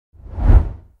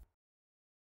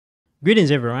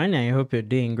Greetings everyone, I hope you're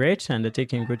doing great and are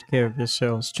taking good care of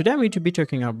yourselves. Today I'm going to be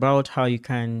talking about how you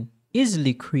can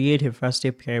easily create a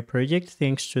FastAPI project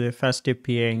thanks to the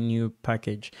fastapi-new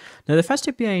package. Now the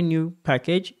fastapi-new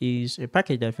package is a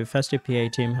package that the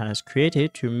fastapi team has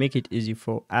created to make it easy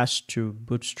for us to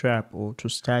bootstrap or to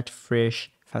start fresh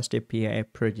fastapi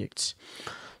projects.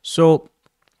 So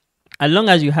as long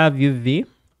as you have UV,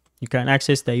 you can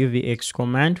access the UVX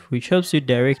command, which helps you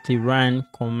directly run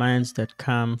commands that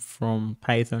come from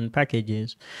Python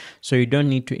packages. So you don't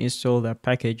need to install that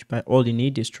package, but all you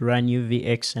need is to run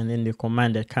UVX and then the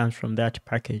command that comes from that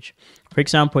package. For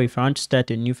example, if I want to start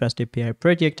a new FastAPI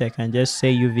project, I can just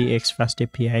say UVX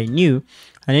fastapi-new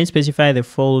and then specify the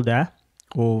folder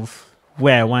of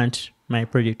where I want my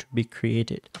project to be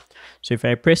created. So if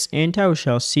I press enter, we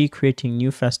shall see creating new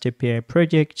FastAPI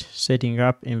project, setting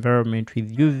up environment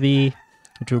with UV.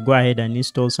 It will go ahead and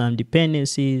install some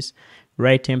dependencies,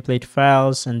 write template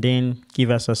files, and then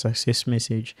give us a success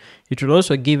message. It will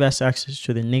also give us access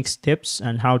to the next steps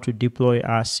and how to deploy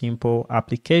our simple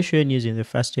application using the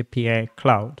FastAPI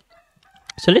cloud.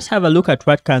 So let's have a look at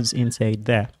what comes inside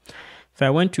there. If I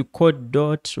went to code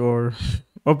dot or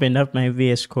open up my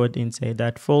VS Code inside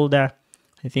that folder,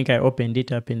 I think I opened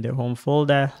it up in the home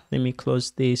folder. Let me close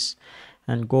this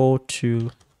and go to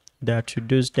the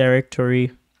to-dos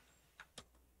directory.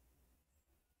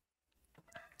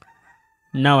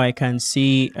 Now I can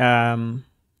see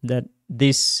that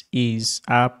this is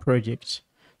our project.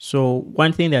 So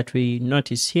one thing that we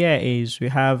notice here is we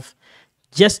have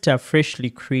just a freshly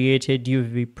created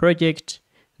UV project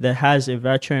that has a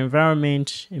virtual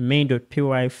environment, a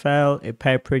main.py file, a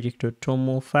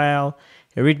pyproject.toml file,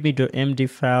 a readme.md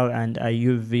file, and a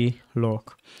UV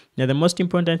lock. Now the most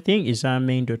important thing is our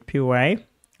main.py,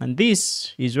 and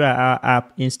this is where our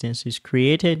app instance is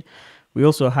created. We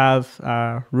also have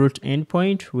a root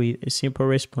endpoint with a simple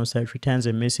response that returns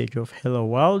a message of hello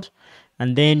world,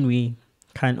 and then we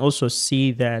can also see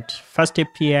that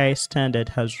FastAPI standard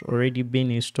has already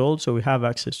been installed, so we have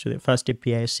access to the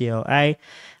FastAPI CLI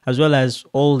as well as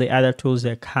all the other tools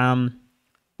that come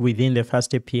within the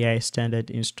FastAPI standard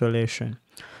installation.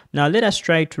 Now let us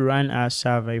try to run our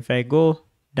server. If I go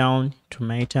down to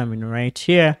my terminal right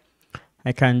here,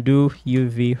 I can do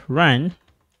UV run,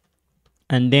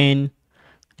 and then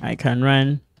I can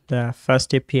run the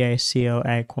FastAPI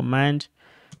CLI command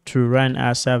to run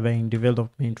our server in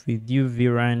development with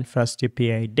UV run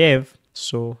FastAPI dev.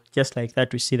 So just like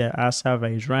that, we see that our server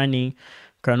is running.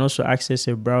 You can also access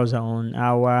a browser on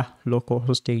our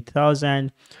localhost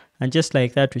 8000. And just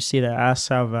like that, we see that our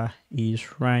server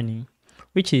is running,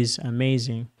 which is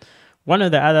amazing. One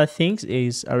of the other things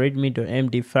is a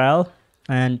readme.md file.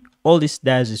 And all this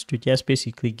does is to just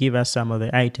basically give us some of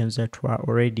the items that were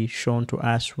already shown to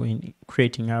us when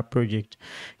creating our project.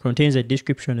 It contains a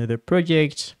description of the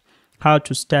project, how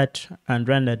to start and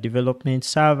run the development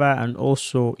server, and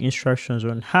also instructions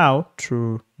on how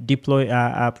to deploy our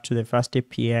app to the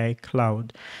FastAPI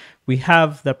cloud. We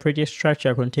have the project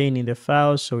structure contained in the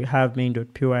files. So we have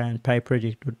main.py and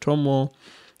pyproject.toml.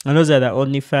 And those are the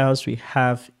only files we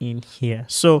have in here.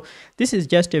 So this is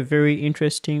just a very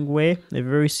interesting way, a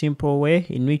very simple way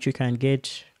in which you can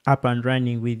get up and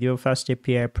running with your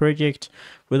FastAPI project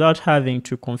without having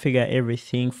to configure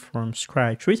everything from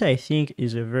scratch, which I think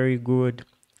is a very good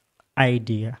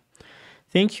idea.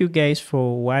 Thank you guys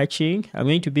for watching. I'm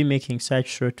going to be making such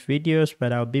short videos,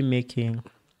 but I'll be making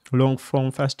long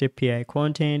form FastAPI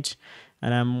content.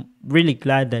 And I'm really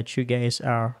glad that you guys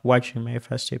are watching my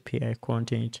FastAPI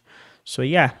content. So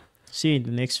yeah, see you in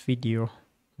the next video.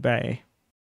 Bye.